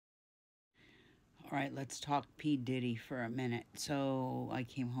All right, let's talk P. Diddy for a minute. So I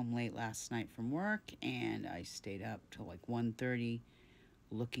came home late last night from work and I stayed up till like 1:30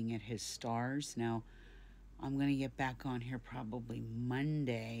 looking at his stars. Now, I'm going to get back on here probably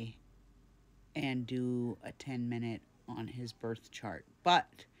Monday and do a 10-minute on his birth chart.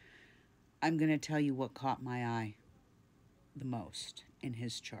 But I'm going to tell you what caught my eye the most in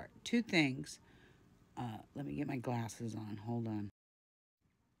his chart. Two things. Let me get my glasses on. Hold on.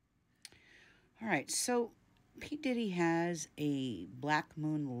 All right, so P. Diddy has a Black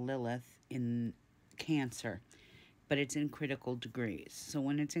Moon Lilith in Cancer, but it's in critical degrees. So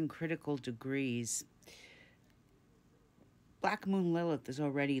when it's in critical degrees, Black Moon Lilith is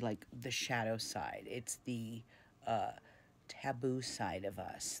already like the shadow side. It's the taboo side of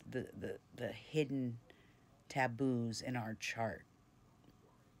us, the hidden taboos in our chart,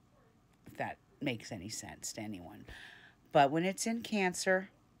 if that makes any sense to anyone. But when it's in Cancer,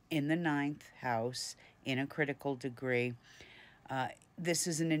 in the 9th house, in a critical degree, this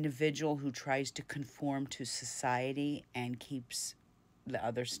is an individual who tries to conform to society and keeps the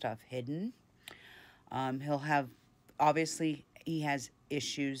other stuff hidden. He'll have, obviously, he has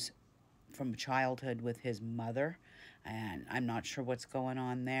issues from childhood with his mother, and I'm not sure what's going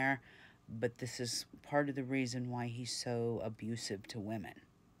on there, but this is part of the reason why he's so abusive to women.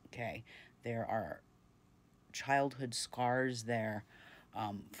 Okay, there are childhood scars there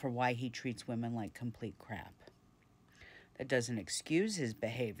for why he treats women like complete crap. That doesn't excuse his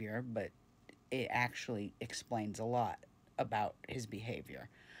behavior, but it actually explains a lot about his behavior.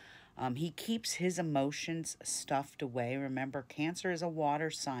 He keeps his emotions stuffed away. Remember, Cancer is a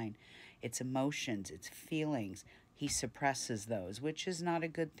water sign. It's emotions, it's feelings. He suppresses those, which is not a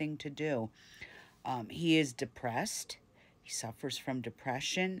good thing to do. He is depressed. He suffers from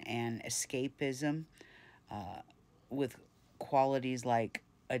depression and escapism with qualities like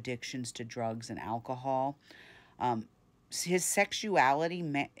addictions to drugs and alcohol. His sexuality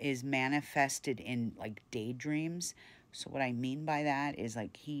is manifested in like daydreams. So what I mean by that is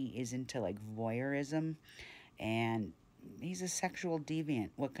like he is into like voyeurism, and he's a sexual deviant.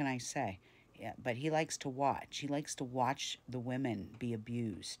 What can I say? Yeah, but he likes to watch. He likes to watch the women be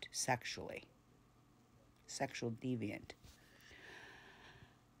abused sexually. Sexual deviant.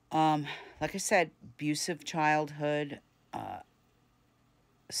 Like I said, abusive childhood,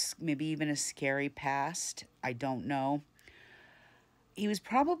 maybe even a scary past. I don't know. He was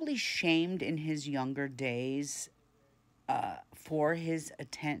probably shamed in his younger days for his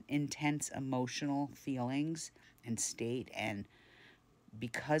intense emotional feelings and state. And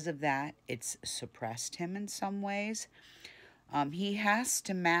because of that, it's suppressed him in some ways. He has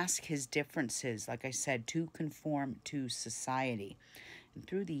to mask his differences, like I said, to conform to society. And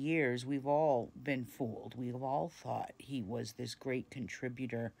through the years, we've all been fooled. We've all thought he was this great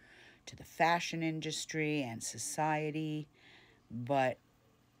contributor to the fashion industry and society, but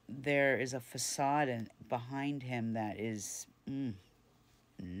there is a facade behind him that is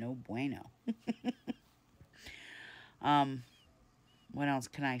no bueno. What else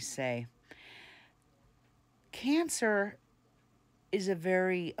can I say? Cancer is a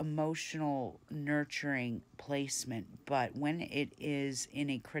very emotional, nurturing placement, but when it is in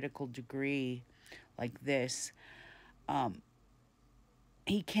a critical degree like this,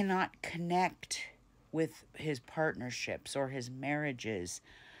 he cannot connect with his partnerships or his marriages.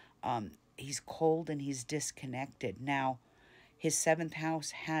 He's cold and he's disconnected. Now, his 7th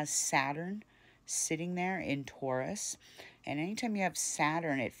house has Saturn sitting there in Taurus. And anytime you have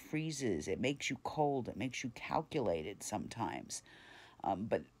Saturn, it freezes. It makes you cold. It makes you calculated sometimes.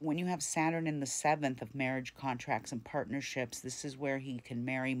 But when you have Saturn in the 7th of marriage, contracts, and partnerships, this is where he can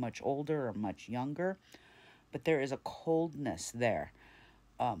marry much older or much younger. But there is a coldness there.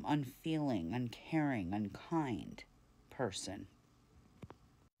 Unfeeling, uncaring, unkind person.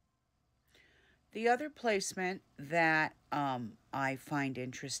 The other placement that I find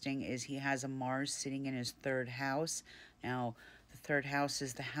interesting is he has a Mars sitting in his 3rd house. Now, the 3rd house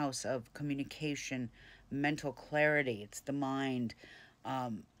is the house of communication, mental clarity. It's the mind.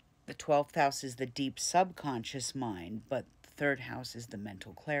 The 12th house is the deep subconscious mind, but the 3rd house is the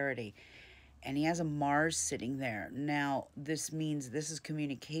mental clarity. And he has a Mars sitting there. Now, this means this is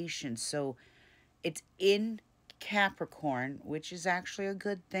communication. So it's in Capricorn, which is actually a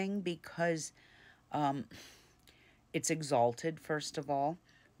good thing because it's exalted, first of all.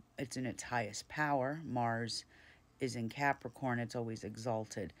 It's in its highest power. Mars is in Capricorn. It's always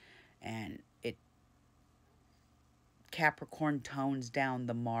exalted. And Capricorn tones down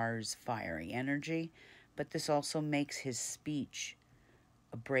the Mars fiery energy. But this also makes his speech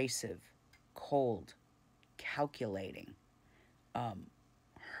abrasive, cold, calculating,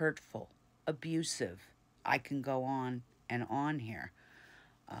 hurtful, abusive. I can go on and on here.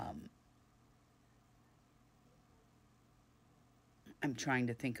 I'm trying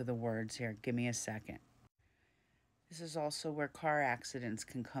to think of the words here. Give me a second. This is also where car accidents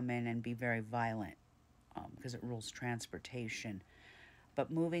can come in and be very violent because it rules transportation. But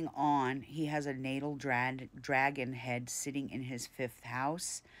moving on, he has a natal dragon head sitting in his 5th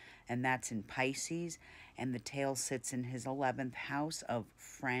house, and that's in Pisces. And the tail sits in his 11th house of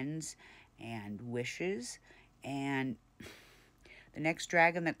friends and wishes. And the next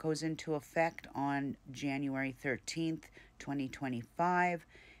dragon that goes into effect on January 13th, 2025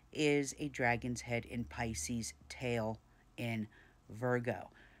 is a dragon's head in Pisces, tail in Virgo.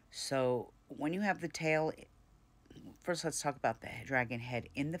 So when you have the tail, first let's talk about the dragon head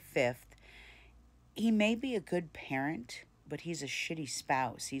in the 5th. He may be a good parent, but he's a shitty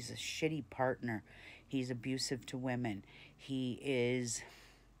spouse. He's a shitty partner. He's abusive to women. He is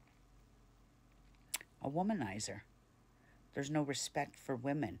a womanizer. There's no respect for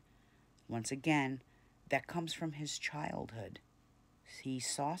women. Once again, that comes from his childhood. He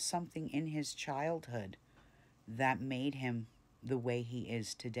saw something in his childhood that made him the way he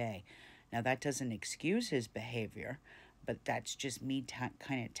is today. Now, that doesn't excuse his behavior, but that's just me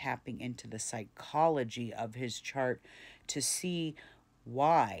kind of tapping into the psychology of his chart to see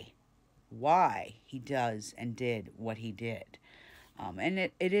why he does and did what he did. And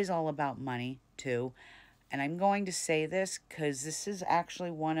it is all about money, too. And I'm going to say this because this is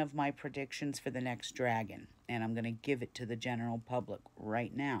actually one of my predictions for the next dragon. And I'm going to give it to the general public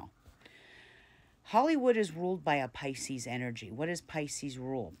right now. Hollywood is ruled by a Pisces energy. What does Pisces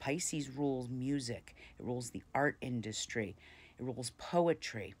rule? Pisces rules music. It rules the art industry. It rules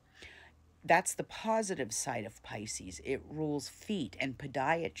poetry. That's the positive side of Pisces. It rules feet and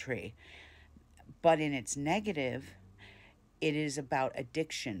podiatry. But in its negative, it is about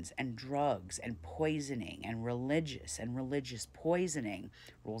addictions and drugs and poisoning and religious poisoning.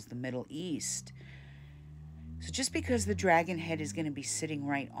 Rules the Middle East. So just because the dragon head is going to be sitting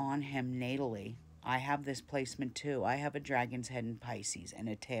right on him natally, I have this placement too. I have a dragon's head in Pisces and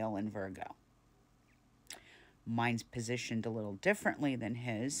a tail in Virgo. Mine's positioned a little differently than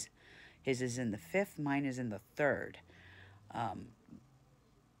his. His is in the 5th, mine is in the 3rd.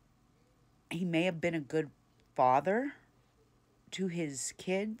 He may have been a good father to his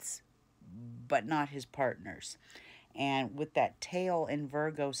kids, but not his partners. And with that tail in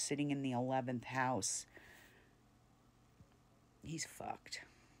Virgo sitting in the 11th house, he's fucked.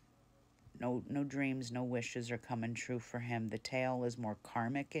 No dreams, no wishes are coming true for him. The tail is more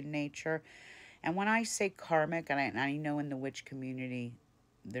karmic in nature. And when I say karmic, and I know in the witch community,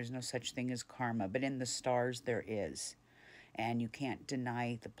 there's no such thing as karma, but in the stars there is. And you can't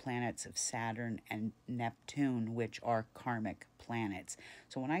deny the planets of Saturn and Neptune, which are karmic planets.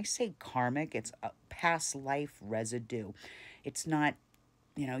 So when I say karmic, it's a past life residue. It's not,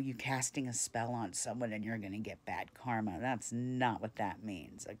 you casting a spell on someone and you're going to get bad karma. That's not what that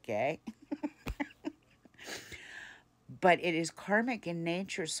means, okay? But it is karmic in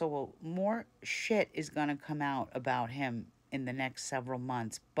nature, so more shit is going to come out about him in the next several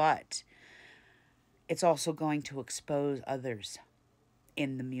months. But it's also going to expose others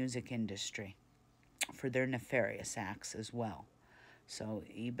in the music industry for their nefarious acts as well. So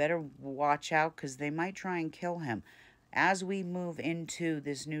you better watch out because they might try and kill him. As we move into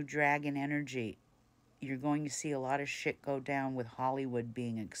this new dragon energy, you're going to see a lot of shit go down with Hollywood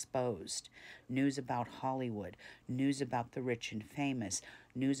being exposed. News about Hollywood, news about the rich and famous,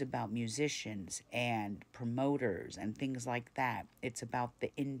 news about musicians and promoters and things like that. It's about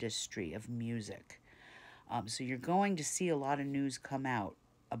the industry of music. So you're going to see a lot of news come out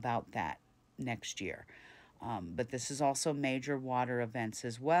about that next year. But this is also major water events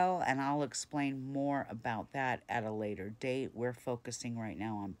as well, and I'll explain more about that at a later date. We're focusing right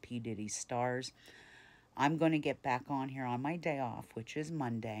now on P.Diddy stars. I'm going to get back on here on my day off, which is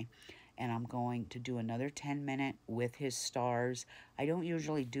Monday, and I'm going to do another 10-minute with his stars. I don't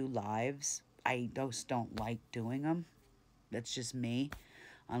usually do lives. I just don't like doing them. That's just me,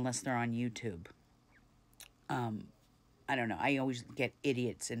 unless they're on YouTube. I don't know. I always get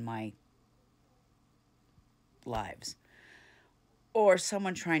idiots in my lives. Or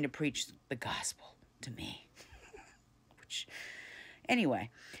someone trying to preach the gospel to me. Which, anyway,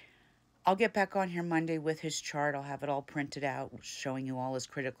 I'll get back on here Monday with his chart. I'll have it all printed out, showing you all his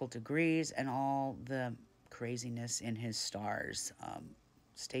critical degrees and all the craziness in his stars.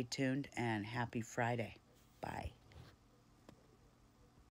 Stay tuned and happy Friday. Bye.